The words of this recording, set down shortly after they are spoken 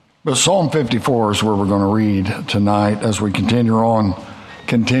But Psalm 54 is where we're going to read tonight as we continue on.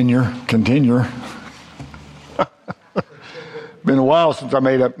 Continue. Been a while since I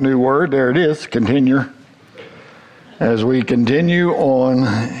made up a new word. There it is, continue. As we continue on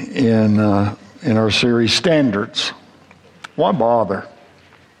in our series, Standards. Why bother?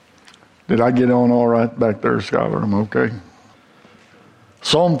 Did I get on all right back there, Skylar? I'm okay.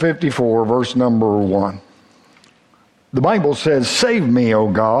 Psalm 54, verse number 1. The Bible says, "Save me, O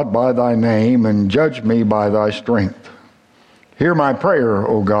God, by thy name, and judge me by thy strength. Hear my prayer,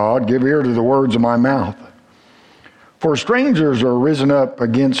 O God, give ear to the words of my mouth. For strangers are risen up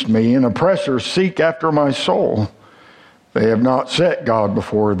against me, and oppressors seek after my soul. They have not set God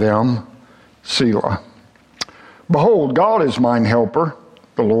before them. Selah. Behold, God is mine helper.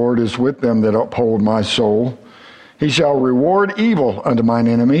 The Lord is with them that uphold my soul. He shall reward evil unto mine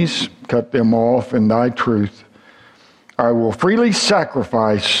enemies, cut them off in thy truth. I will freely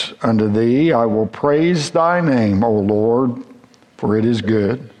sacrifice unto thee. I will praise thy name, O Lord, for it is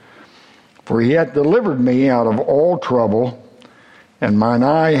good. For he hath delivered me out of all trouble, and mine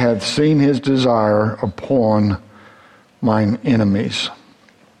eye hath seen his desire upon mine enemies."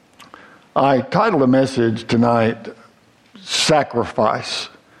 I titled a message tonight, Sacrifice,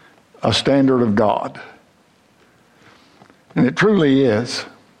 a Standard of God. And it truly is.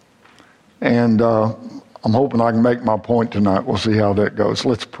 And I'm hoping I can make my point tonight. We'll see how that goes.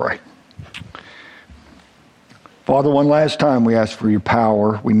 Let's pray. Father, one last time we ask for your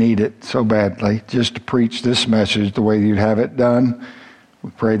power. We need it so badly just to preach this message the way you'd have it done.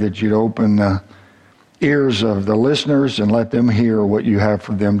 We pray that you'd open the ears of the listeners and let them hear what you have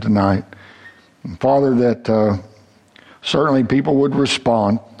for them tonight. And Father, that certainly people would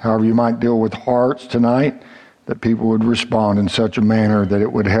respond, however you might deal with hearts tonight, that people would respond in such a manner that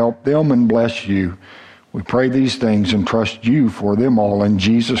it would help them and bless you. We pray these things and trust you for them all in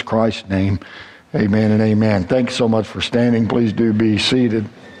Jesus Christ's name. Amen and amen. Thanks so much for standing. Please do be seated.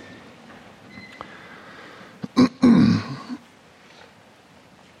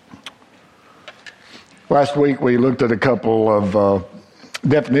 Last week we looked at a couple of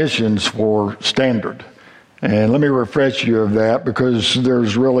definitions for standard. And let me refresh you of that because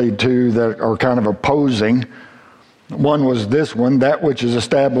there's really two that are kind of opposing. One was this one, that which is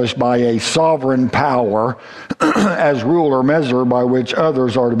established by a sovereign power as rule or measure by which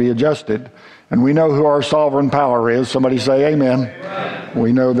others are to be adjusted. And we know who our sovereign power is. Somebody say amen. Amen.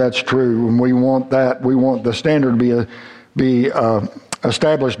 We know that's true, and we want that. We want the standard to be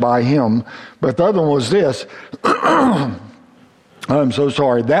established by him. But the other one was this. I'm so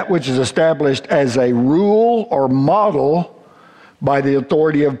sorry. That which is established as a rule or model by the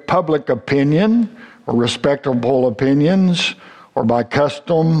authority of public opinion, or respectable opinions, or by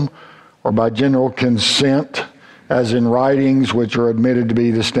custom, or by general consent, as in writings which are admitted to be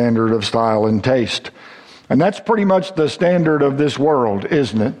the standard of style and taste. And that's pretty much the standard of this world,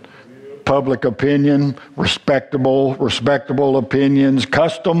 isn't it? Public opinion, respectable opinions,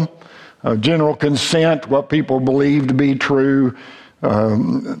 custom, general consent, what people believe to be true,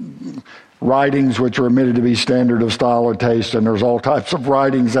 writings which are admitted to be standard of style or taste, and there's all types of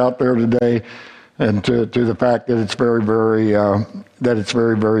writings out there today. And to the fact that it's very,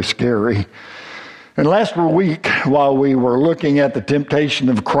 very scary. And last week, while we were looking at the temptation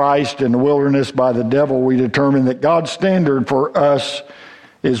of Christ in the wilderness by the devil, we determined that God's standard for us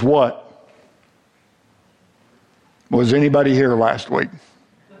is what? Was anybody here last week?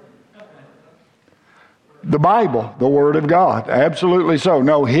 The Bible, the Word of God. Absolutely so.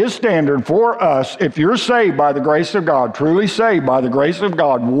 No, his standard for us, if you're saved by the grace of God, truly saved by the grace of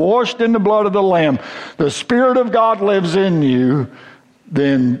God, washed in the blood of the Lamb, the Spirit of God lives in you,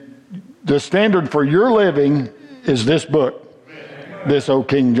 then the standard for your living is this book, this old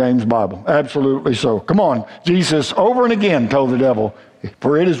King James Bible. Absolutely so. Come on. Jesus over and again told the devil,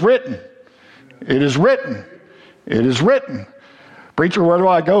 for it is written, it is written, it is written. Preacher, where do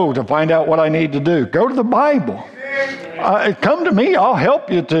I go to find out what I need to do? Go to the Bible. Come to me. I'll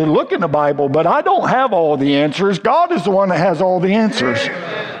help you to look in the Bible, but I don't have all the answers. God is the one that has all the answers.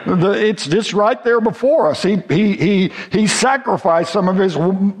 It's just right there before us. He sacrificed some of his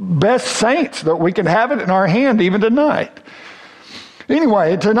best saints that we can have it in our hand even tonight.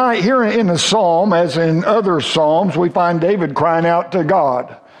 Anyway, tonight here in the Psalm, as in other Psalms, we find David crying out to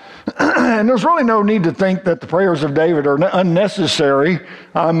God. And there's really no need to think that the prayers of David are unnecessary.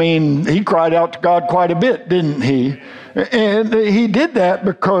 I mean, he cried out to God quite a bit, didn't he? And he did that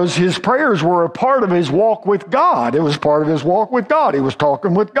because his prayers were a part of his walk with God. It was part of his walk with God. He was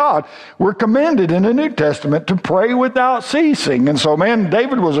talking with God. We're commanded in the New Testament to pray without ceasing. And so, man,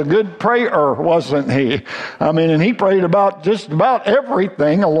 David was a good prayer, wasn't he? And he prayed about just about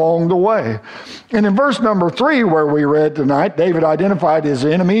everything along the way. And in verse number 3, where we read tonight, David identified his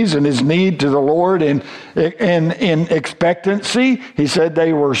enemies and his need to the Lord in expectancy. He said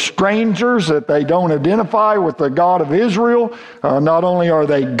they were strangers, that they don't identify with the God of Israel. Not only are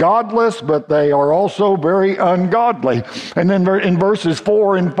they godless, but they are also very ungodly. And then in verses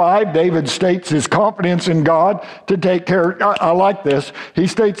 4 and 5, David states his confidence in God to take care. I like this. He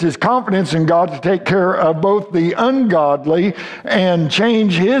states his confidence in God to take care of both the ungodly and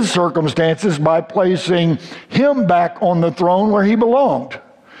change his circumstances by placing him back on the throne where he belonged.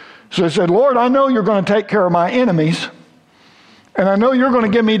 So he said, Lord, I know you're going to take care of my enemies, and I know you're going to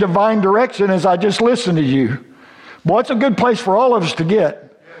give me divine direction as I just listen to you. Boy, it's a good place for all of us to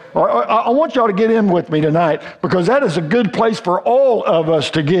get. I want y'all to get in with me tonight, because that is a good place for all of us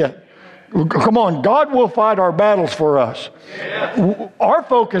to get. Come on, God will fight our battles for us. Yeah. Our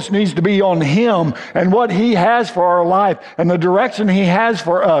focus needs to be on Him and what He has for our life and the direction He has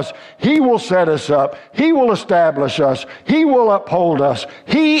for us. He will set us up. He will establish us. He will uphold us.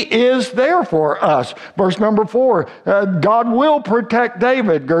 He is there for us. Verse number 4, God will protect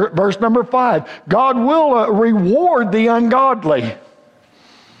David. Verse number 5, God will reward the ungodly.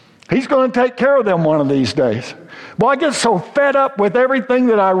 He's going to take care of them one of these days. Well, I get so fed up with everything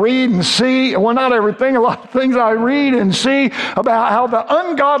that I read and see. Well, not everything, a lot of things I read and see about how the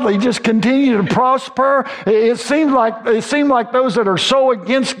ungodly just continue to prosper. It seems like those that are so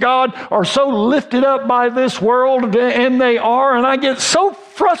against God are so lifted up by this world, and they are. And I get so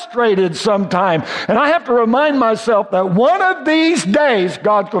frustrated sometimes. And I have to remind myself that one of these days,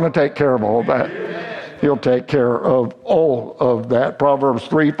 God's going to take care of all that. He'll take care of all of that. Proverbs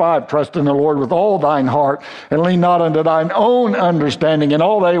 3:5, trust in the Lord with all thine heart, and lean not unto thine own understanding. In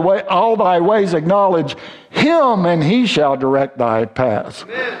all thy ways acknowledge Him, and He shall direct thy paths.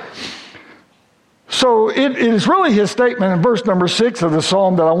 Amen. So it is really his statement in verse number 6 of the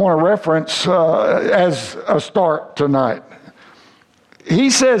Psalm that I want to reference as a start tonight. He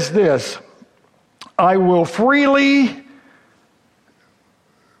says this, I will freely,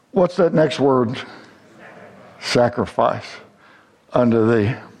 what's that next word? Sacrifice unto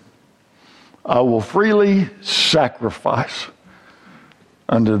thee. I will freely sacrifice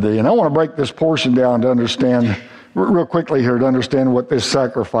unto thee. And I want to break this portion down to understand, real quickly here, to understand what this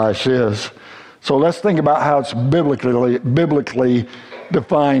sacrifice is. So let's think about how it's biblically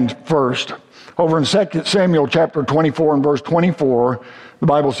defined first. Over in 2 Samuel chapter 24 and verse 24, the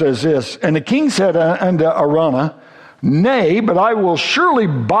Bible says this, and the king said unto Araunah, nay, but I will surely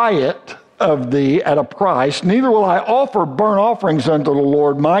buy it of thee at a price, neither will I offer burnt offerings unto the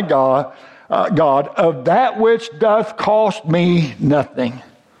Lord my God of that which doth cost me nothing.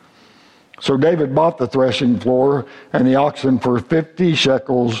 So David bought the threshing floor and the oxen for 50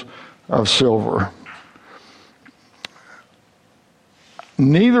 shekels of silver.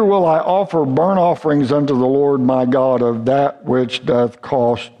 Neither will I offer burnt offerings unto the Lord my God of that which doth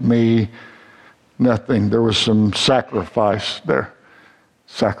cost me nothing. There was some sacrifice there.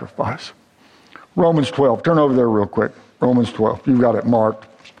 Sacrifice. Romans 12. Turn over there real quick. Romans 12. You've got it marked.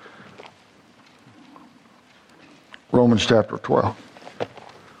 Romans chapter 12.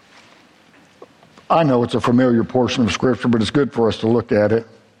 I know it's a familiar portion of Scripture, but it's good for us to look at it.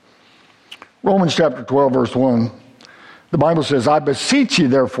 Romans chapter 12, verse 1. The Bible says, I beseech you,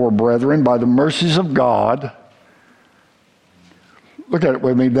 therefore, brethren, by the mercies of God, look at it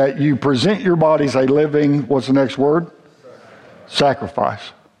with me, that you present your bodies a living, what's the next word?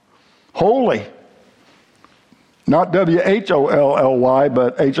 Sacrifice. Holy. Not W-H-O-L-L-Y,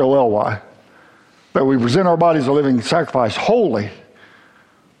 but H-O-L-Y. That we present our bodies a living sacrifice, holy.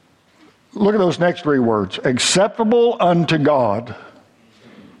 Look at those next three words. Acceptable unto God,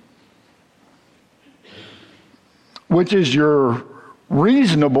 which is your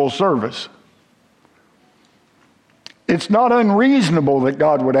reasonable service. It's not unreasonable that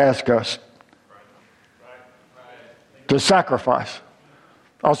God would ask us to sacrifice.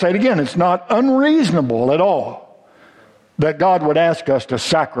 I'll say it again. It's not unreasonable at all that God would ask us to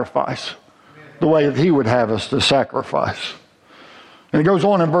sacrifice the way that He would have us to sacrifice. And it goes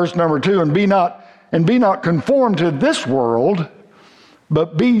on in verse number 2, and be not conformed to this world,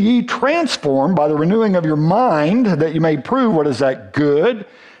 but be ye transformed by the renewing of your mind, that you may prove what is that good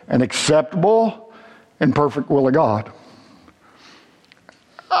and acceptable and perfect will of God.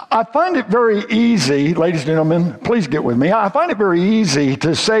 I find it very easy, ladies and gentlemen, please get with me. I find it very easy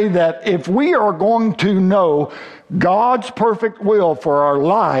to say that if we are going to know God's perfect will for our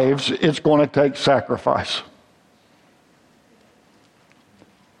lives, it's going to take sacrifice.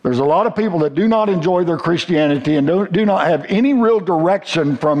 There's a lot of people that do not enjoy their Christianity and do not have any real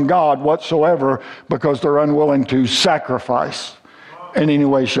direction from God whatsoever because they're unwilling to sacrifice in any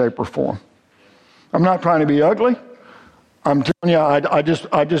way, shape, or form. I'm not trying to be ugly. I'm telling you, I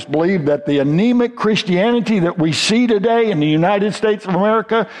just believe that the anemic Christianity that we see today in the United States of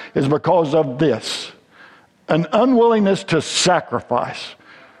America is because of this. An unwillingness to sacrifice.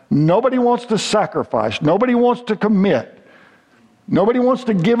 Nobody wants to sacrifice. Nobody wants to commit. Nobody wants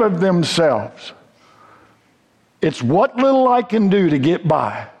to give of themselves. It's what little I can do to get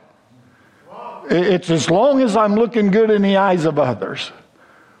by. It's as long as I'm looking good in the eyes of others.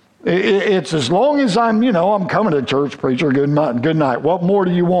 It's as long as I'm coming to church, preacher, good night. What more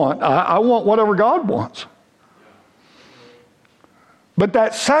do you want? I want whatever God wants. But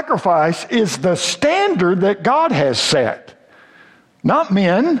that sacrifice is the standard that God has set. Not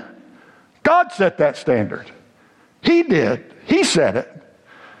men. God set that standard. He did. He said it.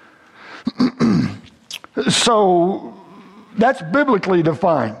 So that's biblically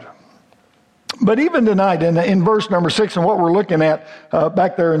defined. But even tonight, in verse number 6, and what we're looking at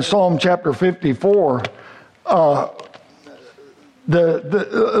back there in Psalm chapter 54,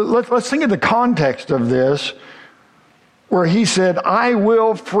 let's think of the context of this, where he said, I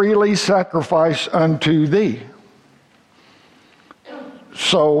will freely sacrifice unto thee.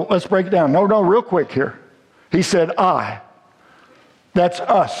 So let's break it down. No, real quick here. He said, I. That's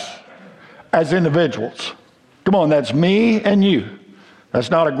us as individuals. Come on, that's me and you. That's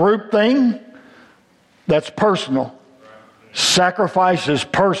not a group thing. That's personal. Sacrifice is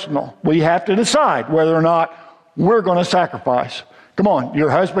personal. We have to decide whether or not we're going to sacrifice. Come on, your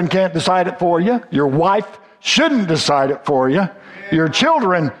husband can't decide it for you. Your wife shouldn't decide it for you. Your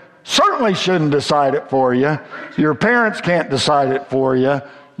children certainly shouldn't decide it for you. Your parents can't decide it for you.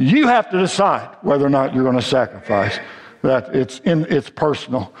 You have to decide whether or not you're going to sacrifice. That it's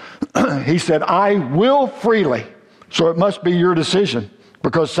personal. He said, I will freely. So it must be your decision,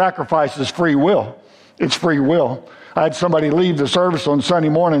 because sacrifice is free will. It's free will. I had somebody leave the service on Sunday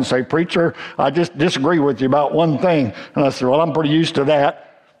morning and say, preacher, I just disagree with you about one thing. And I said, well, I'm pretty used to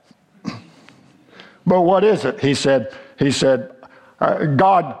that. But what is it? He said,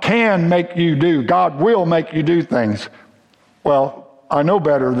 God can make you do. God will make you do things. Well, I know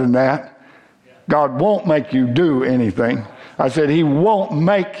better than that. God won't make you do anything. I said, he won't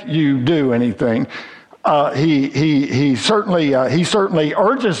make you do anything. He certainly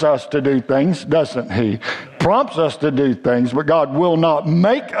urges us to do things, doesn't he? Prompts us to do things, but God will not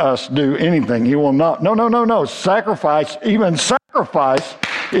make us do anything. He will not. No. Sacrifice, even sacrifice,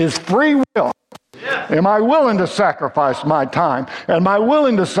 is free will. Yeah. Am I willing to sacrifice my time? Am I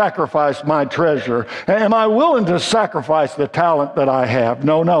willing to sacrifice my treasure? Am I willing to sacrifice the talent that I have?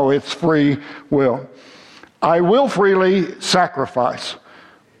 No, it's free will. I will freely sacrifice.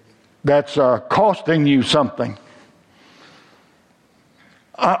 That's costing you something.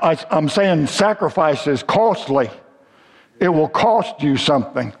 I'm saying sacrifice is costly. It will cost you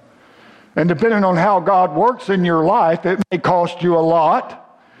something. And depending on how God works in your life, it may cost you a lot,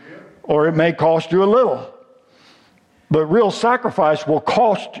 or it may cost you a little. But real sacrifice will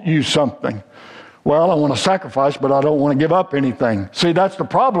cost you something. Well, I want to sacrifice, but I don't want to give up anything. See, that's the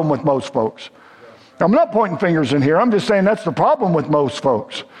problem with most folks. I'm not pointing fingers in here. I'm just saying that's the problem with most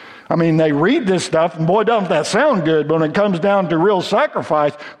folks. I mean, they read this stuff, and boy, doesn't that sound good. But when it comes down to real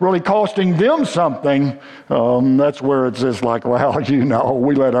sacrifice, really costing them something, that's where it's just like, well,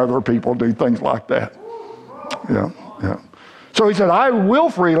 we let other people do things like that. Yeah. So he said, I will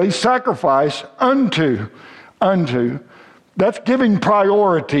freely sacrifice unto. That's giving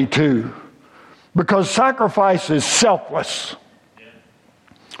priority to. Because sacrifice is selfless.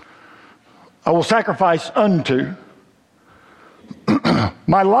 I will sacrifice unto.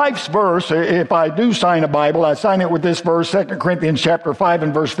 My life's verse, if I do sign a Bible, I sign it with this verse, 2 Corinthians chapter 5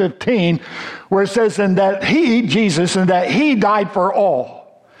 and verse 15, where it says, and that he, Jesus, and that he died for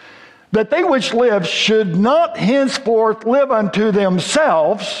all, that they which live should not henceforth live unto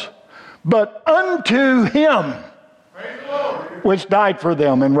themselves, but unto him, which died for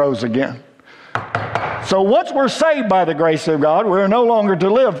them and rose again. So once we're saved by the grace of God, we're no longer to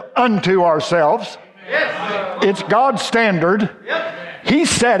live unto ourselves. It's God's standard. He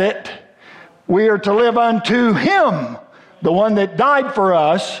said it. We are to live unto him, the one that died for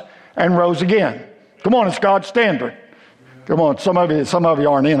us and rose again. Come on, it's God's standard. Come on, some of you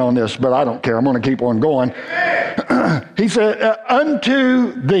aren't in on this, but I don't care. I'm going to keep on going. He said,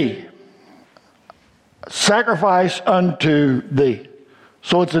 unto thee. Sacrifice unto thee.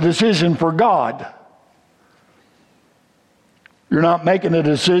 So it's a decision for God. You're not making a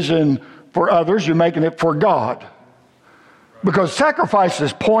decision for others, you're making it for God. Because sacrifice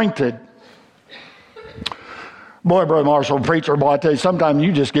is pointed. Boy, Brother Marshall, preacher, boy, I tell you, sometimes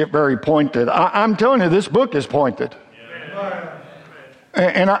you just get very pointed. I'm telling you, this book is pointed.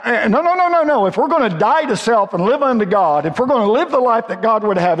 No. If we're going to die to self and live unto God, if we're going to live the life that God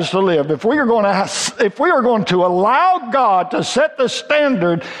would have us to live, if we are going to allow God to set the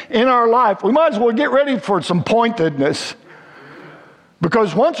standard in our life, we might as well get ready for some pointedness.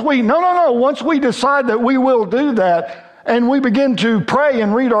 Because once we decide that we will do that, and we begin to pray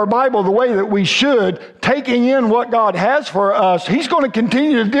and read our Bible the way that we should, taking in what God has for us, He's going to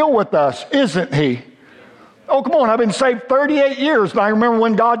continue to deal with us, isn't He? Oh, come on, I've been saved 38 years, and I remember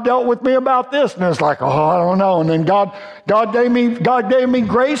when God dealt with me about this, and it's like, I don't know. And then God gave me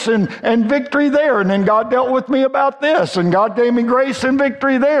grace and victory there, and then God dealt with me about this, and God gave me grace and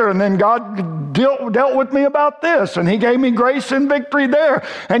victory there, and then God dealt with me about this, and He gave me grace and victory there,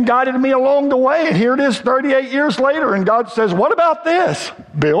 and guided me along the way, and here it is 38 years later, and God says, what about this,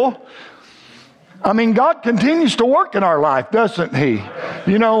 Bill? I mean, God continues to work in our life, doesn't He?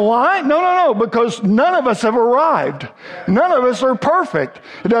 You know why? No, because none of us have arrived. None of us are perfect.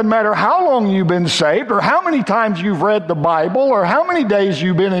 It doesn't matter how long you've been saved, or how many times you've read the Bible, or how many days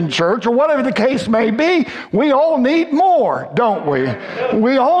you've been in church, or whatever the case may be. We all need more, don't we?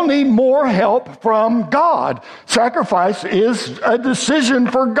 We all need more help from God. Sacrifice is a decision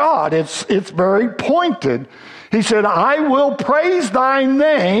for God. It's very pointed. He said, I will praise thy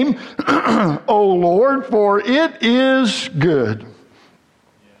name, O Lord, for it is good.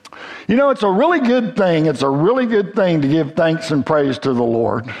 You know, it's a really good thing. It's a really good thing to give thanks and praise to the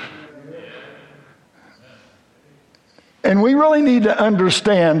Lord. And we really need to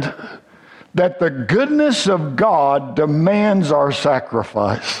understand that the goodness of God demands our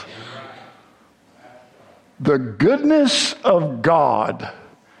sacrifice. The goodness of God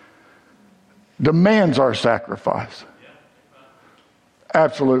demands our sacrifice.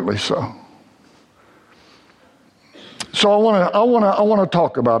 Absolutely so. So I want to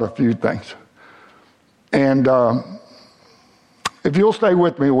talk about a few things. And if you'll stay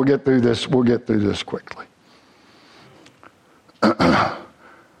with me, we'll get through this quickly.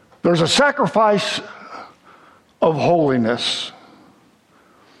 There's a sacrifice of holiness.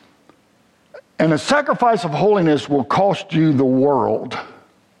 And a sacrifice of holiness will cost you the world.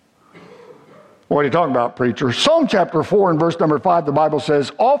 What are you talking about, preacher? Psalm chapter 4 and verse number 5, the Bible says,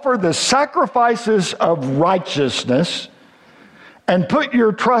 offer the sacrifices of righteousness and put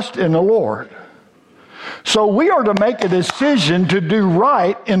your trust in the Lord. So we are to make a decision to do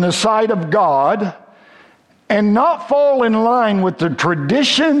right in the sight of God and not fall in line with the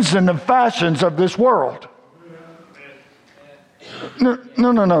traditions and the fashions of this world.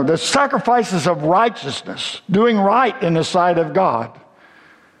 No. The sacrifices of righteousness, doing right in the sight of God.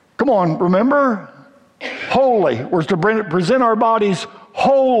 Come on, remember? Holy. We're to present our bodies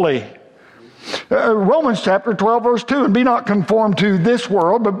holy. Romans chapter 12, verse 2, and be not conformed to this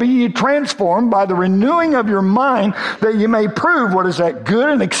world, but be ye transformed by the renewing of your mind, that ye may prove what is that good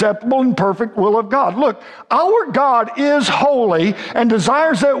and acceptable and perfect will of God. Look, our God is holy and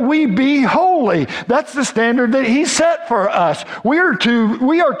desires that we be holy. That's the standard that He set for us. We are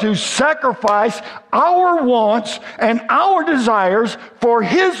to sacrifice our wants and our desires for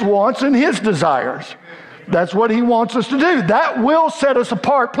His wants and His desires. That's what He wants us to do. That will set us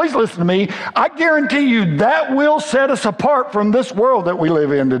apart. Please listen to me. I guarantee you that will set us apart from this world that we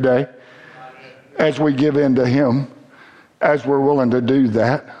live in today as we give in to Him, as we're willing to do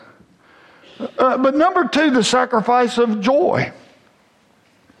that. But number two, the sacrifice of joy.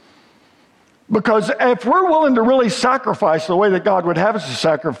 Because if we're willing to really sacrifice the way that God would have us to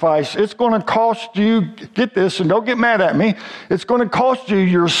sacrifice, it's going to cost you, get this, and don't get mad at me, it's going to cost you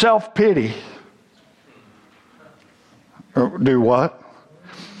your self-pity. Do what?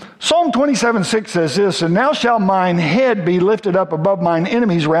 Psalm 27:6 says this, and now shall mine head be lifted up above mine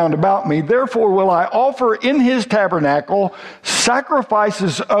enemies round about me. Therefore will I offer in His tabernacle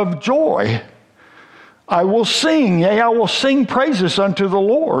sacrifices of joy. I will sing, yea, I will sing praises unto the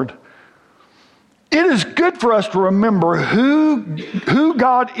Lord. It is good for us to remember who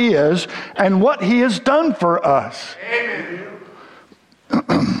God is and what He has done for us. Amen.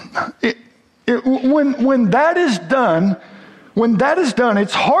 When that is done,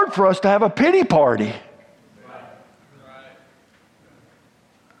 it's hard for us to have a pity party.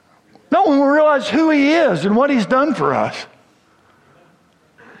 No, when we realize who He is and what He's done for us.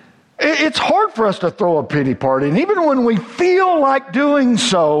 It's hard for us to throw a pity party. And even when we feel like doing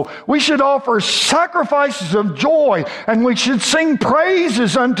so, we should offer sacrifices of joy and we should sing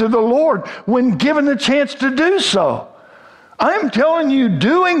praises unto the Lord when given the chance to do so. I'm telling you,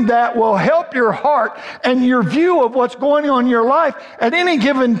 doing that will help your heart and your view of what's going on in your life at any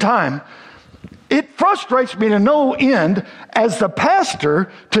given time. It frustrates me to no end as the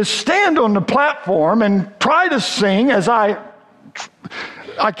pastor to stand on the platform and try to sing as I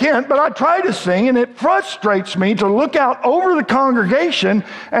can't, but I try to sing, and it frustrates me to look out over the congregation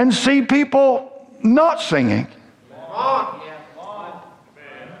and see people not singing.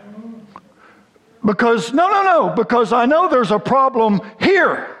 Because, because I know there's a problem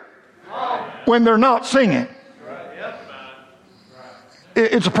here when they're not singing.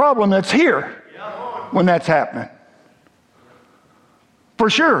 It's a problem that's here when that's happening. For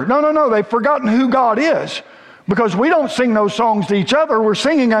sure. No, they've forgotten who God is. Because we don't sing those songs to each other, we're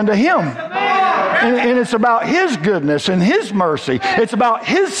singing unto Him. And it's about His goodness and His mercy. It's about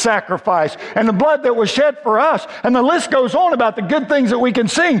His sacrifice and the blood that was shed for us. And the list goes on about the good things that we can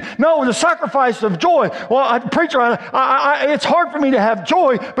sing. No, the sacrifice of joy. Well, preacher, it's hard for me to have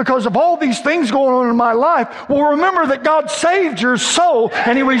joy because of all these things going on in my life. Well, remember that God saved your soul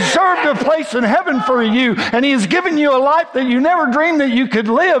and He reserved a place in heaven for you. And He has given you a life that you never dreamed that you could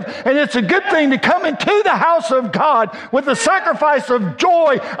live. And it's a good thing to come into the house of God with the sacrifice of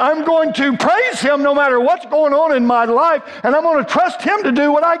joy. I'm going to praise Him no matter what's going on in my life, and I'm going to trust Him to do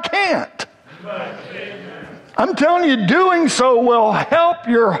what I can't. I'm telling you, doing so will help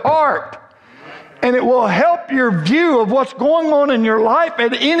your heart, and it will help your view of what's going on in your life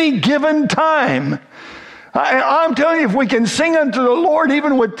at any given time. I'm telling you, if we can sing unto the Lord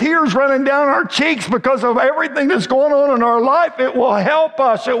even with tears running down our cheeks because of everything that's going on in our life, it will help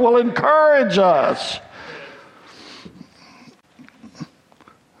us. It will encourage us.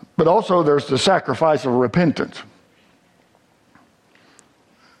 But also there's the sacrifice of repentance.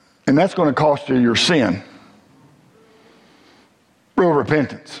 And that's going to cost you your sin. Real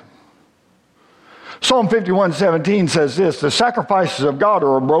repentance. Psalm 51:17 says this: the sacrifices of God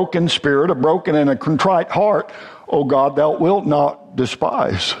are a broken spirit, a broken and a contrite heart, O God, thou wilt not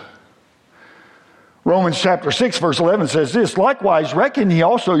despise. Romans chapter 6 verse 11 says this: likewise reckon ye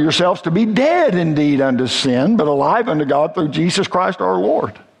also yourselves to be dead indeed unto sin, but alive unto God through Jesus Christ our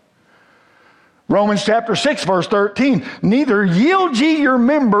Lord. Romans chapter 6 verse 13, neither yield ye your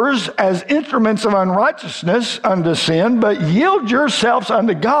members as instruments of unrighteousness unto sin, but yield yourselves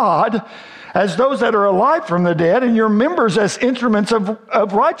unto God as those that are alive from the dead, and your members as instruments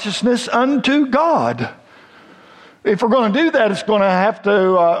of righteousness unto God. If we're going to do that, it's going to have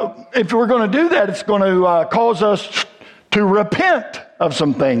to, it's going to cause us to repent of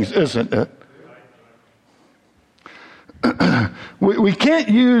some things, isn't it? We can't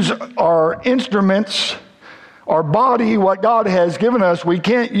use our instruments, our body, what God has given us, we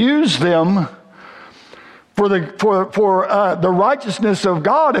can't use them for the righteousness of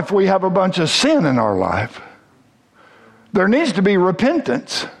God if we have a bunch of sin in our life. There needs to be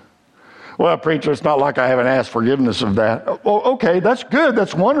repentance. Well, preacher, it's not like I haven't asked forgiveness of that. Well, okay, that's good,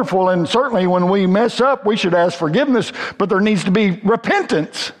 that's wonderful, and certainly when we mess up, we should ask forgiveness, but there needs to be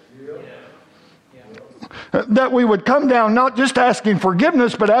repentance. That we would come down not just asking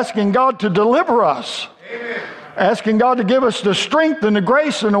forgiveness, but asking God to deliver us. Amen. Asking God to give us the strength and the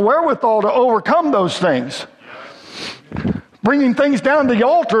grace and the wherewithal to overcome those things. Bringing things down to the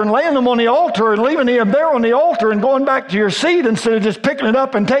altar and laying them on the altar and leaving them there on the altar and going back to your seat instead of just picking it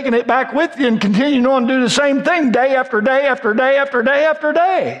up and taking it back with you and continuing on to do the same thing day after day after day after day after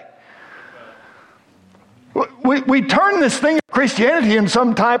day. We turn this thing of Christianity in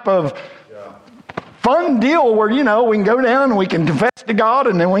some type of fun deal where, we can go down and we can confess to God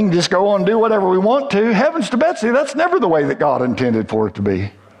and then we can just go on and do whatever we want to. Heavens to Betsy, that's never the way that God intended for it to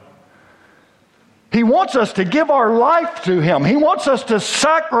be. He wants us to give our life to Him. He wants us to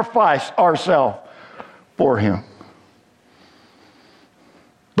sacrifice ourselves for Him.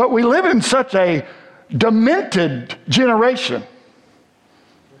 But we live in such a demented generation.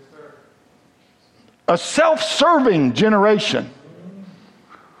 A self-serving generation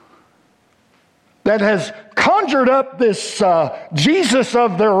that has conjured up this Jesus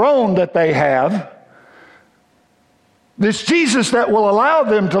of their own that they have. This Jesus that will allow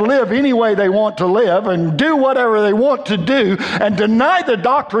them to live any way they want to live and do whatever they want to do and deny the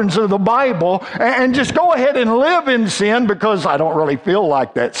doctrines of the Bible and just go ahead and live in sin because I don't really feel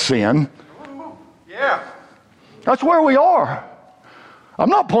like that's sin. Yeah. That's where we are. I'm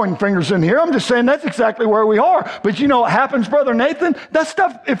not pointing fingers in here. I'm just saying that's exactly where we are. But you know what happens, Brother Nathan? That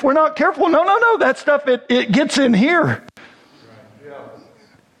stuff, if we're not careful, that stuff, it gets in here.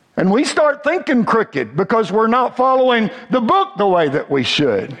 And we start thinking crooked because we're not following the book the way that we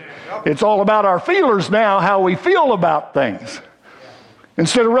should. It's all about our feelers now, how we feel about things,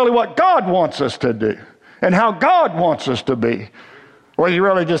 instead of really what God wants us to do and how God wants us to be. Or you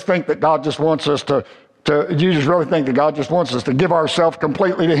really just think that God just wants us you just really think that God just wants us to give ourselves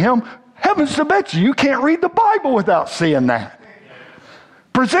completely to Him? Heavens to bet you can't read the Bible without seeing that.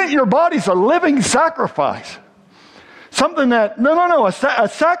 Present your bodies a living sacrifice. Something that, a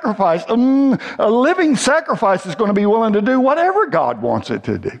sacrifice, a living sacrifice is going to be willing to do whatever God wants it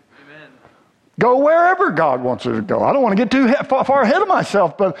to do. Amen. Go wherever God wants it to go. I don't want to get too far ahead of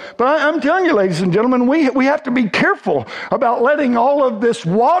myself, but I'm telling you, ladies and gentlemen, we have to be careful about letting all of this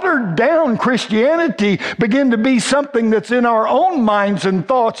watered down Christianity begin to be something that's in our own minds and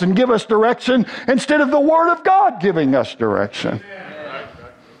thoughts and give us direction instead of the Word of God giving us direction. Amen.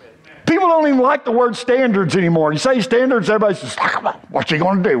 People don't even like the word standards anymore. You say standards, everybody's just like, what's he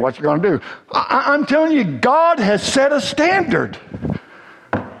going to do? What's he going to do? I'm telling you, God has set a standard.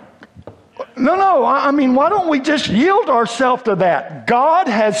 I mean, why don't we just yield ourselves to that? God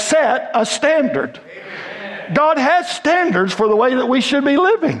has set a standard. God has standards for the way that we should be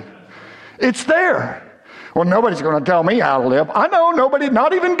living. It's there. Well, nobody's going to tell me how to live. I know nobody,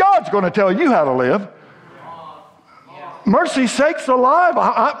 not even God's going to tell you how to live. Mercy sakes alive.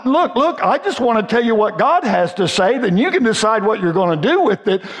 Look, I just want to tell you what God has to say, then you can decide what you're going to do with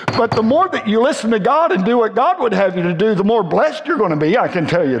it. But the more that you listen to God and do what God would have you to do, the more blessed you're going to be, I can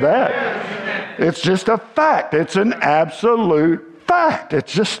tell you that. It's just a fact. It's an absolute fact.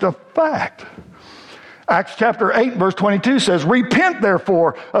 It's just a fact. Acts chapter 8, verse 22 says, repent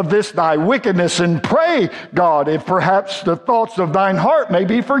therefore of this thy wickedness and pray, God, if perhaps the thoughts of thine heart may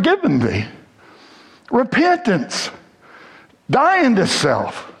be forgiven thee. Repentance. Dying to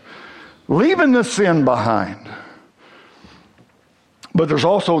self, leaving the sin behind. But there's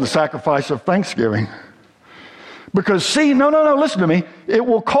also the sacrifice of thanksgiving. Because see, listen to me. It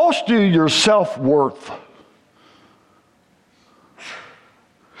will cost you your self-worth.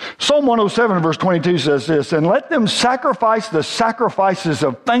 Psalm 107 verse 22 says this, and let them sacrifice the sacrifices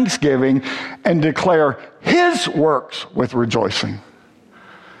of thanksgiving and declare His works with rejoicing.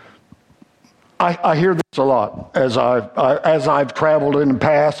 I hear this a lot as I've traveled in the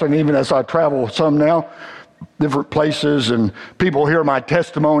past, and even as I travel some now, different places, and people hear my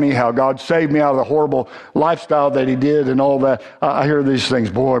testimony, how God saved me out of the horrible lifestyle that He did and all that. I hear these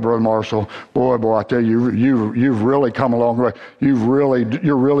things. Boy, Brother Marshall, boy, I tell you, you've really come a long way. You're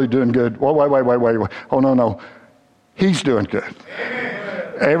really doing good. Wait. Oh, no. He's doing good.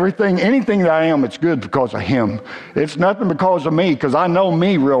 Anything that I am, it's good because of Him. It's nothing because of me, because I know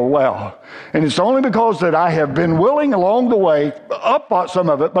me real well. And it's only because that I have been willing along the way, some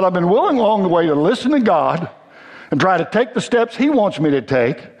of it, but I've been willing along the way to listen to God and try to take the steps He wants me to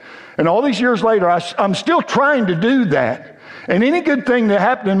take. And all these years later, I'm still trying to do that. And any good thing that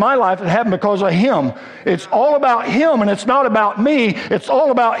happened in my life, it happened because of Him. It's all about Him, and it's not about me. It's all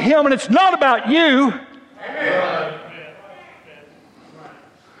about Him, and it's not about you. Amen.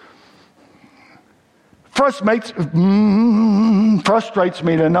 Frustrates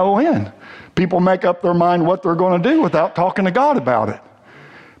me to no end. People make up their mind what they're going to do without talking to God about it.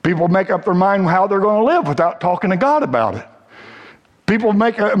 People make up their mind how they're going to live without talking to God about it. People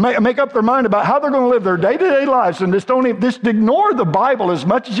make up their mind about how they're going to live their day-to-day lives, and just ignore the Bible as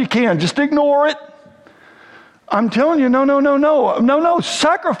much as you can. Just ignore it. I'm telling you, no.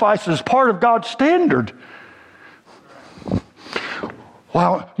 Sacrifice is part of God's standard.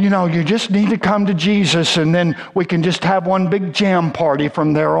 Well, you just need to come to Jesus, and then we can just have one big jam party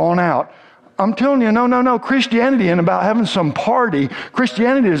from there on out. I'm telling you, no. Christianity ain't about having some party.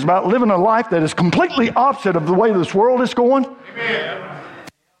 Christianity is about living a life that is completely opposite of the way this world is going. Amen.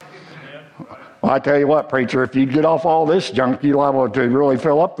 Well, I tell you what, preacher, if you get off all this junk, you're liable to really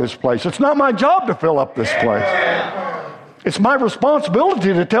fill up this place. It's not my job to fill up this place. It's my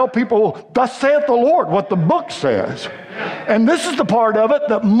responsibility to tell people, thus saith the Lord, what the book says. And this is the part of it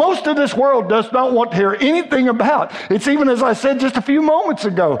that most of this world does not want to hear anything about. It's even, as I said just a few moments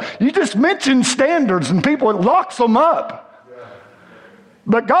ago, you just mention standards and people, it locks them up.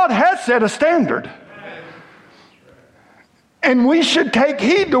 But God has set a standard. And we should take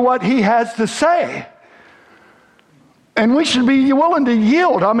heed to what He has to say. And we should be willing to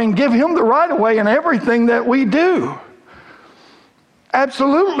yield. Give Him the right of way in everything that we do.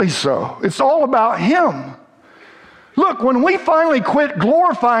 Absolutely so. It's all about Him. Look, when we finally quit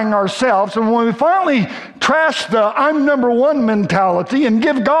glorifying ourselves and when we finally trash the I'm number one mentality and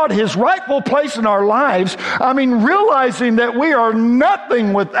give God his rightful place in our lives, realizing that we are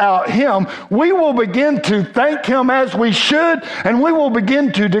nothing without him, we will begin to thank him as we should, and we will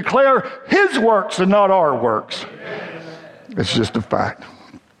begin to declare his works and not our works. It's just a fact.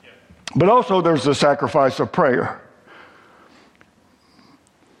 But also there's the sacrifice of prayer.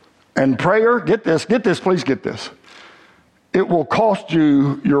 And prayer, get this, please get this. It will cost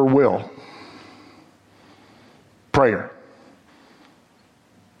you your will. Prayer.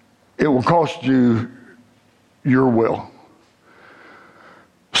 It will cost you your will.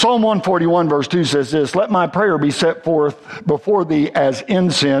 Psalm 141 verse 2 says this, let my prayer be set forth before thee as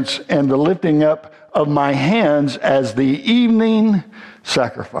incense, and the lifting up of my hands as the evening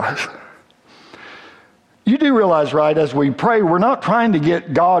sacrifice. You do realize, right, as we pray, we're not trying to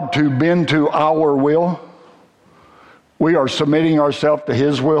get God to bend to our will. We are submitting ourselves to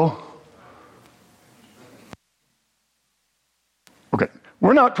his will. Okay.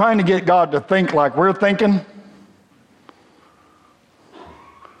 We're not trying to get God to think like we're thinking.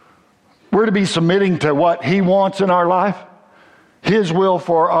 We're to be submitting to what he wants in our life, his will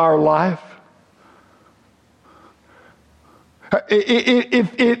for our life.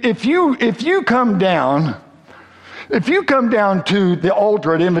 If you come down to the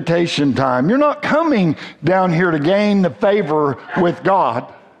altar at invitation time, you're not coming down here to gain the favor with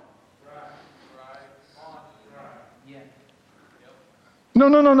God.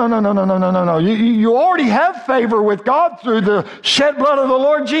 No. You already have favor with God through the shed blood of the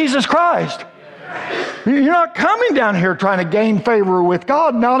Lord Jesus Christ. You're not coming down here trying to gain favor with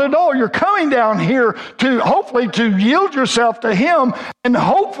God. Not at all. You're coming down here to hopefully to yield yourself to him and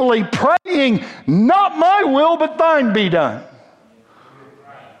hopefully praying, not my will, but thine be done.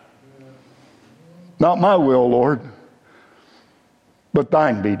 Not my will, Lord, but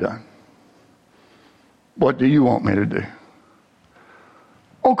thine be done. What do you want me to do?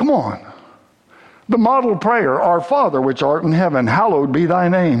 Oh, come on. The model prayer, our Father which art in heaven, hallowed be thy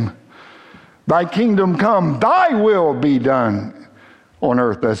name. Thy kingdom come, thy will be done on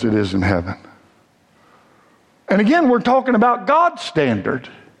earth as it is in heaven. And again, we're talking about God's standard.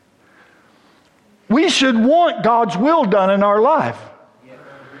 We should want God's will done in our life.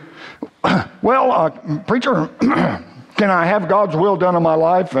 Well, preacher, can I have God's will done in my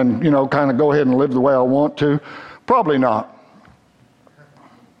life and, kind of go ahead and live the way I want to? Probably not.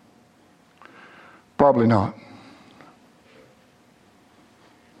 Probably not.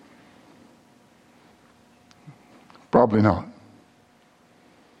 Probably not.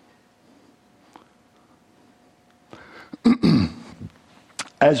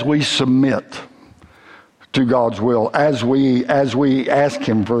 As we submit to God's will, as we ask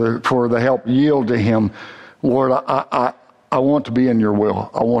him for the help, yield to him, Lord, I want to be in your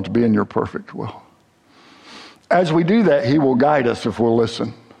will. I want to be in your perfect will. As we do that, he will guide us if we'll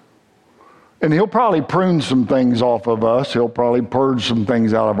listen. And he'll probably prune some things off of us. He'll probably purge some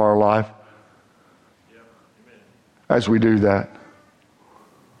things out of our life. As we do that.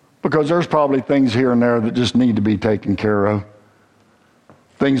 Because there's probably things here and there that just need to be taken care of.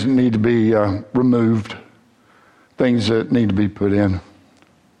 Things that need to be removed. Things that need to be put in.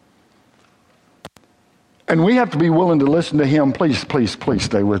 And we have to be willing to listen to him. Please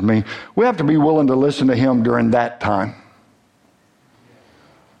stay with me. We have to be willing to listen to him during that time.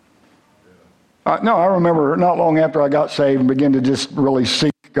 No, I remember not long after I got saved and began to just really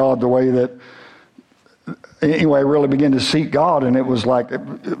seek God the way that really began to seek God, and it was like,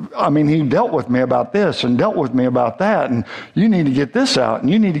 he dealt with me about this and dealt with me about that, and you need to get this out, and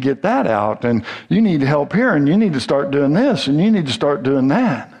you need to get that out, and you need help here, and you need to start doing this, and you need to start doing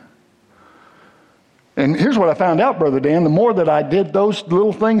that. And here's what I found out, Brother Dan, the more that I did those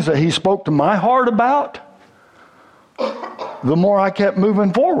little things that he spoke to my heart about, the more I kept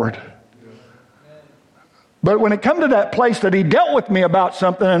moving forward. But when it come to that place that he dealt with me about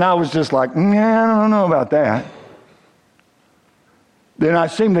something and I was just like, I don't know about that. Then I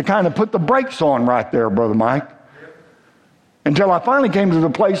seemed to kind of put the brakes on right there, Brother Mike. Until I finally came to the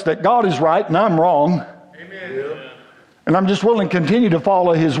place that God is right and I'm wrong. Amen. And I'm just willing to continue to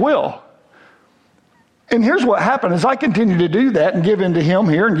follow his will. And here's what happened. As I continued to do that and give in to him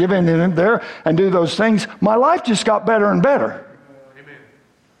here and give in to him there and do those things, my life just got better and better.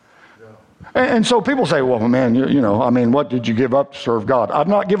 And so people say, well, man, what did you give up to serve God? I've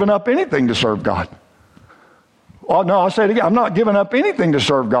not given up anything to serve God. Oh, no, I'll say it again. I'm not giving up anything to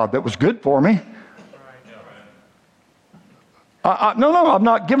serve God that was good for me. No, I'm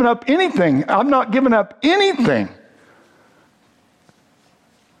not giving up anything. I'm not giving up anything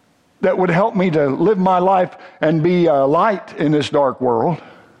that would help me to live my life and be a light in this dark world.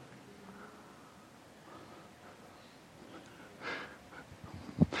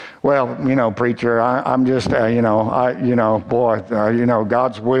 Well, preacher, I'm just, God's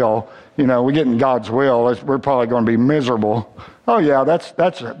will. We get in God's will, we're probably going to be miserable. Oh yeah, that's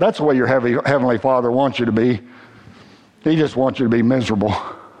the way your Heavenly Father wants you to be. He just wants you to be miserable.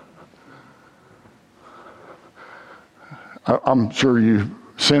 I'm sure you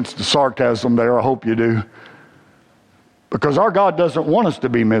sense the sarcasm there. I hope you do. Because our God doesn't want us to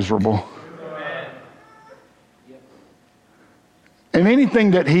be miserable. And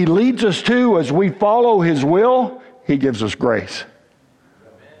anything that He leads us to as we follow His will, He gives us grace.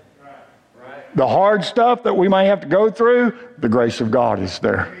 The hard stuff that we may have to go through, the grace of God is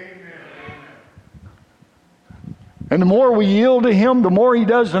there. And the more we yield to Him, the more He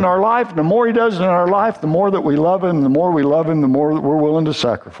does in our life. And the more He does in our life, the more that we love Him. The more we love Him, the more that we're willing to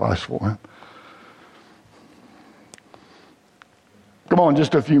sacrifice for Him. Come on,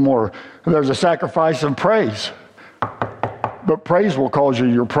 just a few more. There's a sacrifice of praise. But praise will cause you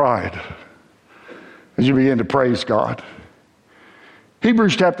your pride as you begin to praise God.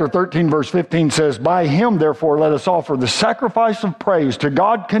 Hebrews chapter 13, verse 15 says, "By Him, therefore, let us offer the sacrifice of praise to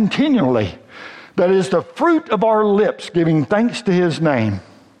God continually. That is the fruit of our lips, giving thanks to His name."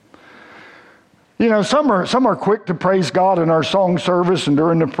 Some are quick to praise God in our song service and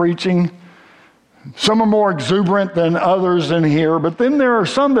during the preaching. Some are more exuberant than others in here, but then there are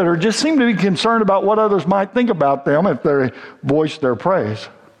some that just seem to be concerned about what others might think about them if they voice their praise.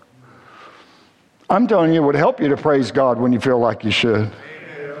 I'm telling you, it would help you to praise God when you feel like you should.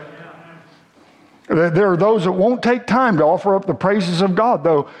 There are those that won't take time to offer up the praises of God,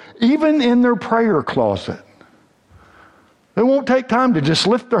 though, even in their prayer closet. They won't take time to just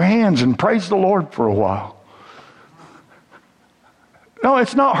lift their hands and praise the Lord for a while. No,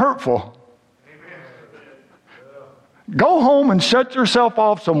 it's not hurtful. Go home and shut yourself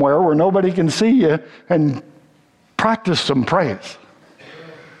off somewhere where nobody can see you and practice some praise.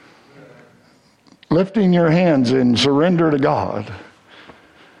 Lifting your hands in surrender to God.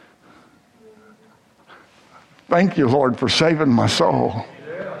 Thank you, Lord, for saving my soul.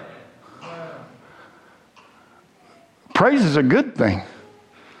 Praise is a good thing.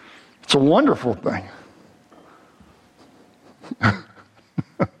 It's a wonderful thing.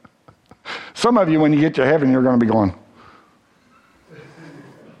 Some of you, when you get to heaven, you're going to be going,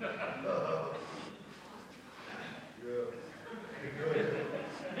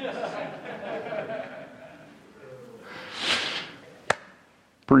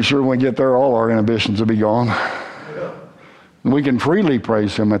 pretty sure when we get there, all our inhibitions will be gone. We can freely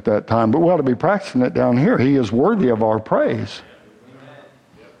praise Him at that time, but we ought to be practicing it down here. He is worthy of our praise.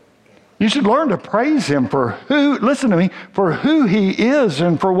 You should learn to praise Him for for who He is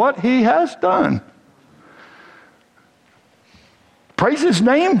and for what He has done. Praise His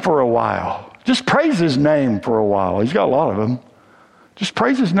name for a while. Just praise His name for a while. He's got a lot of them. Just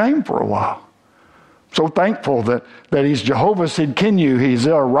praise His name for a while. So thankful that He's Jehovah Sidkenu. He's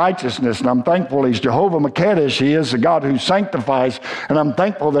our righteousness. And I'm thankful He's Jehovah Makadesh. He is the God who sanctifies. And I'm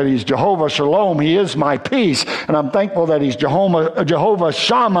thankful that He's Jehovah Shalom. He is my peace. And I'm thankful that He's Jehovah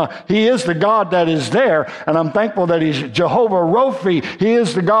Shammah. He is the God that is there. And I'm thankful that He's Jehovah Rophi. He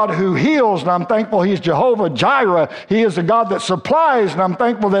is the God who heals. And I'm thankful He's Jehovah Jireh. He is the God that supplies. And I'm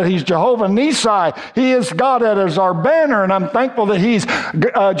thankful that He's Jehovah Nissi. He is God that is our banner. And I'm thankful that He's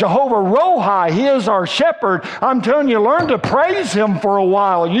Jehovah Rohi. He is our shepherd. I'm telling you, learn to praise Him for a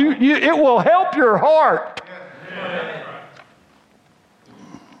while. It will help your heart.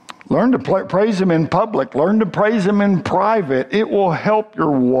 Learn to praise Him in public. Learn to praise Him in private. It will help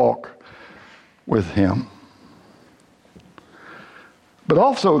your walk with Him. But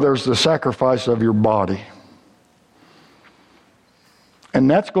also there's the sacrifice of your body. And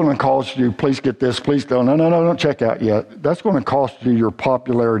that's going to cost you, please get this, please don't check out yet. That's going to cost you your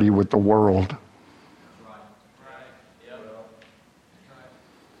popularity with the world.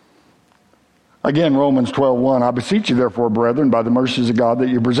 Again, Romans 12:1, "I beseech you therefore, brethren, by the mercies of God, that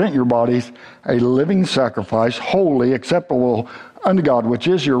you present your bodies a living sacrifice, holy, acceptable unto God, which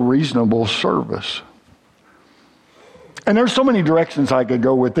is your reasonable service." And there's so many directions I could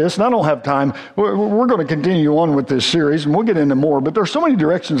go with this, and I don't have time. We're going to continue on with this series, and we'll get into more, but there's so many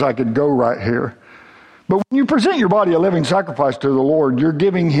directions I could go right here. But when you present your body a living sacrifice to the Lord, you're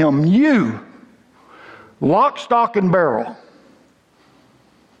giving Him you, lock, stock, and barrel.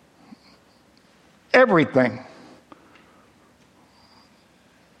 Everything.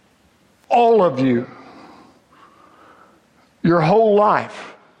 All of you. Your whole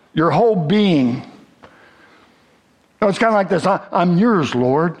life. Your whole being. It's kind of like this. I'm yours,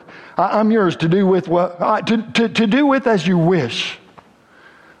 Lord. I'm yours to do with to do with as you wish.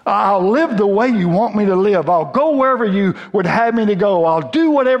 I'll live the way you want me to live. I'll go wherever you would have me to go. I'll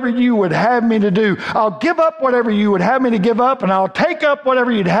do whatever you would have me to do. I'll give up whatever you would have me to give up, and I'll take up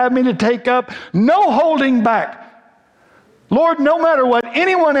whatever you'd have me to take up. No holding back. Lord, no matter what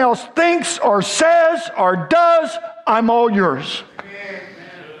anyone else thinks or says or does, I'm all yours. Amen.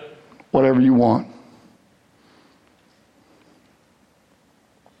 Whatever you want.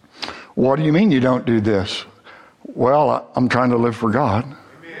 What do you mean you don't do this? Well, I'm trying to live for God.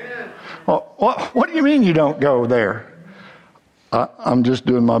 What do you mean you don't go there? I'm just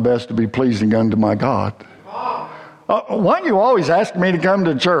doing my best to be pleasing unto my God. Why do you always ask me to come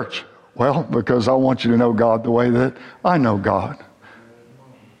to church? Well, because I want you to know God the way that I know God.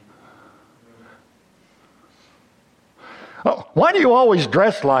 Why do you always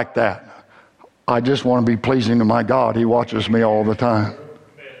dress like that? I just want to be pleasing to my God. He watches me all the time.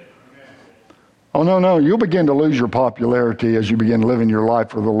 Oh, no, you'll begin to lose your popularity as you begin living your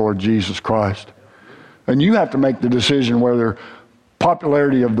life for the Lord Jesus Christ. And you have to make the decision whether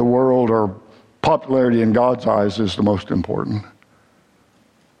popularity of the world or popularity in God's eyes is the most important.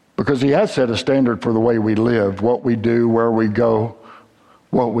 Because He has set a standard for the way we live, what we do, where we go,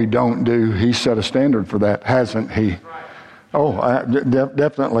 what we don't do. He set a standard for that, hasn't He? Oh,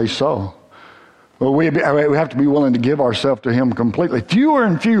 definitely so. But we have to be willing to give ourselves to Him completely. Fewer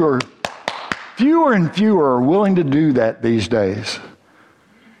and fewer are willing to do that these days.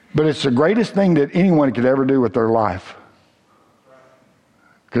 But it's the greatest thing that anyone could ever do with their life.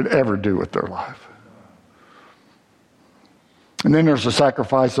 Could ever do with their life. And then there's the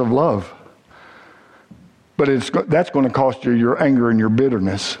sacrifice of love. But that's going to cost you your anger and your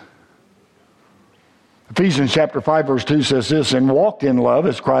bitterness. Ephesians chapter 5 verse 2 says this, and walked in love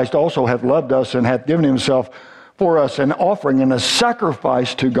as Christ also hath loved us and hath given Himself for us an offering and a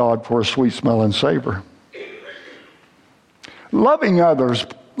sacrifice to God for a sweet smell and savor. Loving others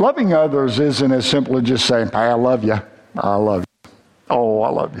isn't as simple as just saying, I love you. I love you. Oh, I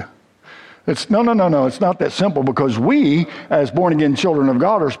love you. It's no. It's not that simple, because we, as born-again children of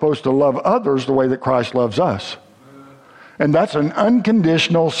God, are supposed to love others the way that Christ loves us. And that's an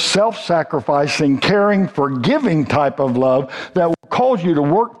unconditional, self-sacrificing, caring, forgiving type of love that will cause you to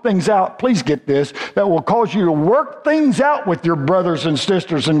work things out. Please get this. That will cause you to work things out with your brothers and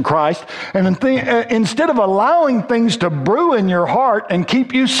sisters in Christ. And instead of allowing things to brew in your heart and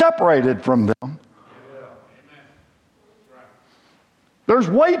keep you separated from them. There's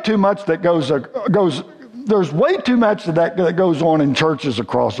way too much that there's way too much that goes on in churches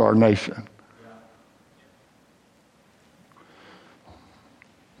across our nation.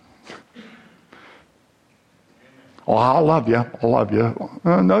 Oh, I love you. I love you.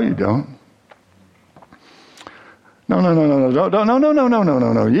 No, you don't.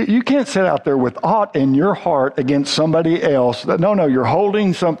 No. You can't sit out there with aught in your heart against somebody else. No, you're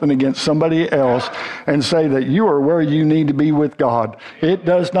holding something against somebody else and say that you are where you need to be with God. It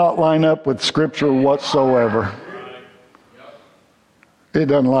does not line up with Scripture whatsoever. It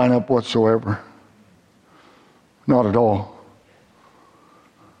doesn't line up whatsoever. Not at all.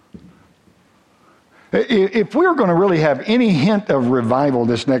 If we're going to really have any hint of revival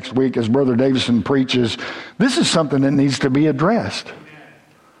this next week as Brother Davison preaches, this is something that needs to be addressed.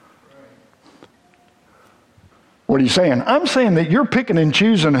 What are you saying? I'm saying that you're picking and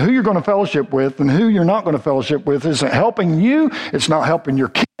choosing who you're going to fellowship with and who you're not going to fellowship with isn't helping you. It's not helping your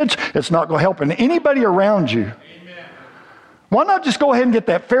kids. It's not helping anybody around you. Amen. Why not just go ahead and get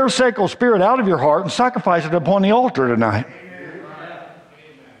that pharisaical spirit out of your heart and sacrifice it upon the altar tonight?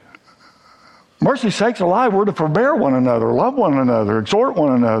 Mercy sakes alive, we're to forbear one another, love one another, exhort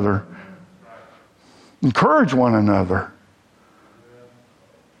one another, encourage one another.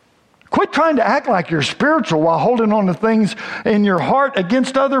 Quit trying to act like you're spiritual while holding on to things in your heart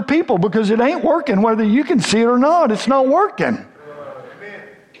against other people, because it ain't working whether you can see it or not. It's not working.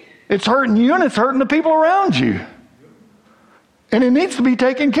 It's hurting you and it's hurting the people around you. And it needs to be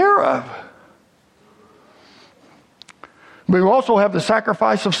taken care of. We also have the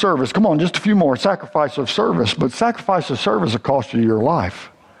sacrifice of service. Come on, just a few more. Sacrifice of service. But sacrifice of service will cost you your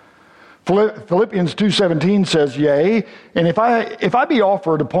life. Philippians 2:17 says, yea, and if I be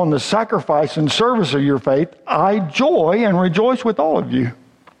offered upon the sacrifice and service of your faith, I joy and rejoice with all of you.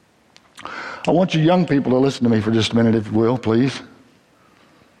 I want you young people to listen to me for just a minute, if you will, please.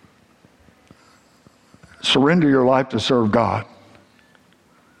 Surrender your life to serve God.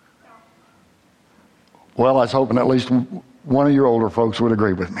 Well, I was hoping at least one of your older folks would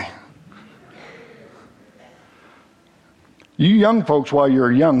agree with me. You young folks, while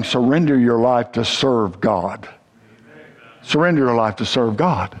you're young, surrender your life to serve God. Surrender your life to serve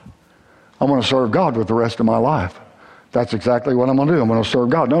God. I'm going to serve God with the rest of my life. That's exactly what I'm going to do. I'm going to serve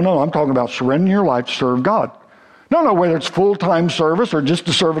God. No, I'm talking about surrendering your life to serve God. No, whether it's full-time service or just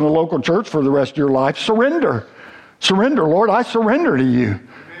to serve in a local church for the rest of your life, surrender. Surrender, Lord, I surrender to you.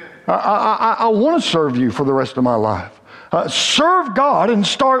 I want to serve you for the rest of my life. Serve God and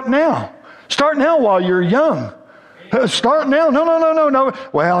start now. Start now while you're young. Start now. No.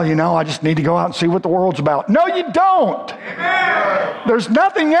 Well, I just need to go out and see what the world's about. No, you don't. Amen. There's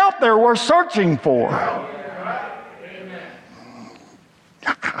nothing out there worth searching for. Amen.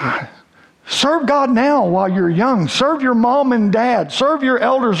 Serve God now while you're young. Serve your mom and dad. Serve your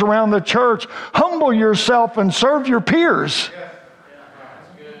elders around the church. Humble yourself and serve your peers.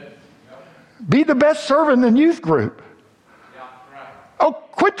 Be the best servant in the youth group. Oh,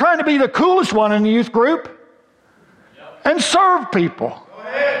 quit trying to be the coolest one in the youth group and serve people.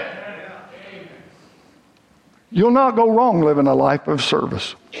 You'll not go wrong living a life of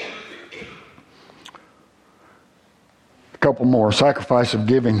service. A couple more. Sacrifice of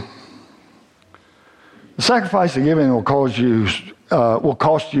giving. The sacrifice of giving will cost you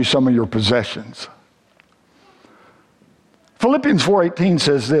some of your possessions. Philippians 4:18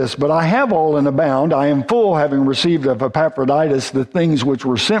 says this, "But I have all and abound. I am full, having received of Epaphroditus the things which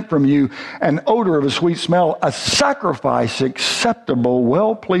were sent from you, an odor of a sweet smell, a sacrifice acceptable,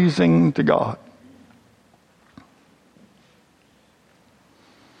 well-pleasing to God."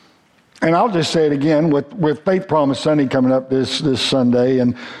 And I'll just say it again, with Faith Promise Sunday coming up this Sunday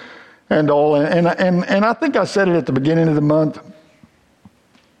and I think I said it at the beginning of the month.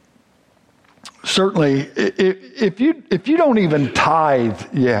 Certainly, if you don't even tithe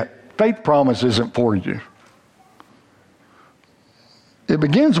yet, Faith Promise isn't for you. It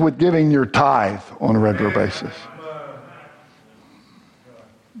begins with giving your tithe on a regular basis.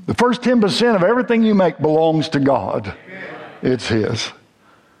 The first 10% of everything you make belongs to God. It's His.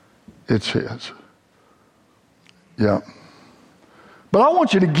 It's His. Yeah. But I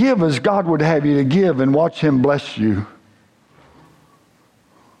want you to give as God would have you to give and watch Him bless you.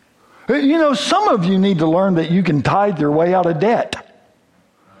 Some of you need to learn that you can tithe your way out of debt.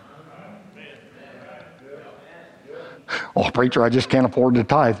 Oh, preacher, I just can't afford to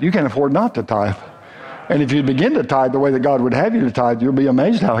tithe. You can't afford not to tithe. And if you begin to tithe the way that God would have you to tithe, you'll be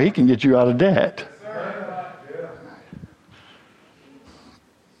amazed how He can get you out of debt.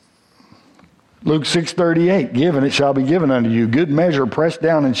 Luke 6:38, "Give and it shall be given unto you. Good measure, pressed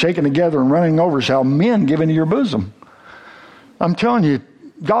down and shaken together and running over, shall men give into your bosom." I'm telling you,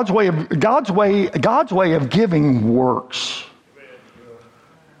 God's way of giving works.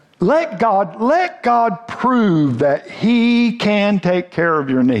 Let God prove that He can take care of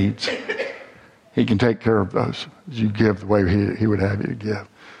your needs. He can take care of those as you give the way He would have you to give.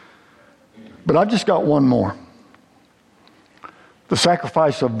 But I've just got one more. The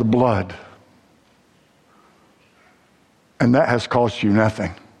sacrifice of the blood. And that has cost you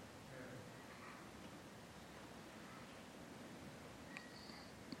nothing.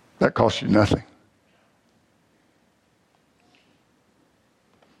 That costs you nothing.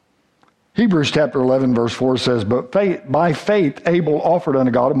 Hebrews chapter 11 verse 4 says, "But by faith Abel offered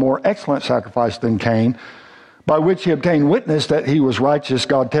unto God a more excellent sacrifice than Cain, by which he obtained witness that he was righteous,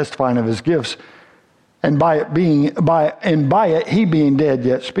 God testifying of his gifts, and by it he being dead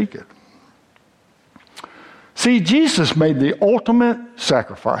yet speaketh." See, Jesus made the ultimate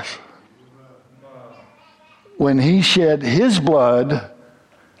sacrifice when He shed His blood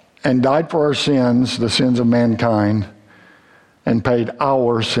and died for our sins, the sins of mankind, and paid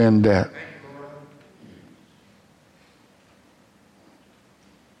our sin debt.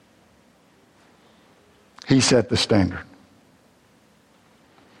 He set the standard.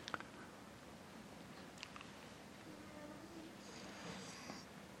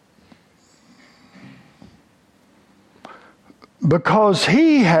 Because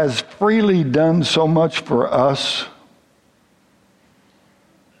He has freely done so much for us,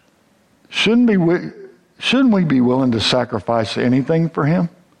 shouldn't we be willing to sacrifice anything for Him?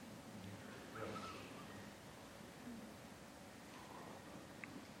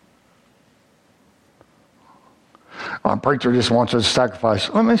 Our preacher just wants us to sacrifice.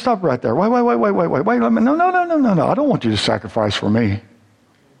 Let me stop right there. Wait. No. I don't want you to sacrifice for me.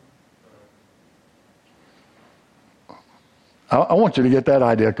 I want you to get that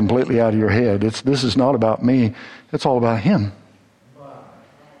idea completely out of your head. This is not about me. It's all about Him.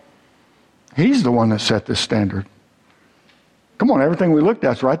 He's the one that set this standard. Come on, everything we looked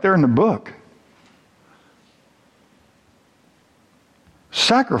at is right there in the book.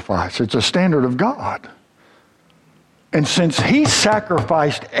 Sacrifice, it's a standard of God. And since he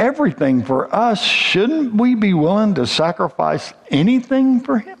sacrificed everything for us, shouldn't we be willing to sacrifice anything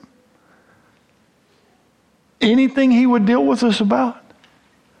for him? Anything he would deal with us about?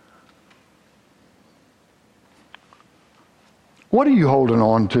 What are you holding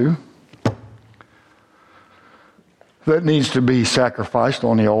on to that needs to be sacrificed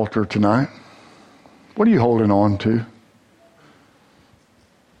on the altar tonight? What are you holding on to?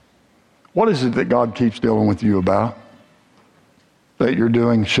 What is it that God keeps dealing with you about? That you're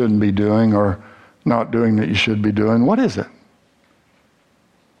doing, shouldn't be doing, or not doing that you should be doing? What is it?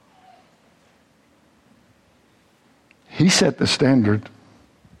 He set the standard.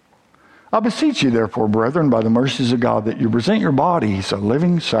 I beseech you, therefore, brethren, by the mercies of God, that you present your bodies a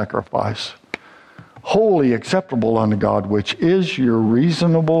living sacrifice, wholly acceptable unto God, which is your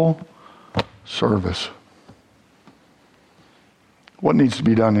reasonable service. What needs to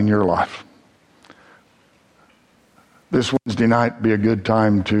be done in your life? This Wednesday night would be a good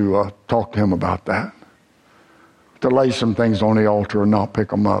time to talk to him about that. To lay some things on the altar and not pick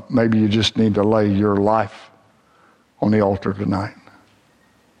them up. Maybe you just need to lay your life on the altar tonight.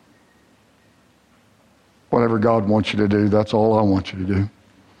 Whatever God wants you to do, that's all I want you to do.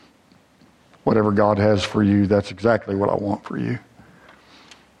 Whatever God has for you, that's exactly what I want for you.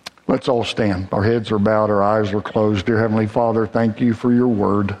 Let's all stand. Our heads are bowed, our eyes are closed. Dear Heavenly Father, thank you for your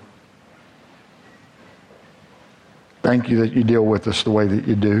word. Thank you that you deal with us the way that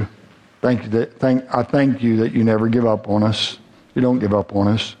you do. I thank you that you never give up on us. You don't give up on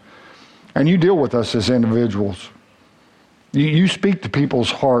us. And you deal with us as individuals. You speak to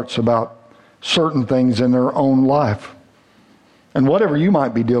people's hearts about certain things in their own life. And whatever you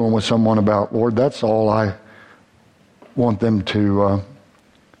might be dealing with someone about, Lord, that's all I want them to,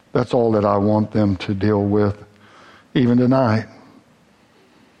 that's all that I want them to deal with, even tonight.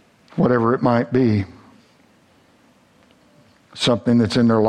 Whatever it might be. Something that's in their life.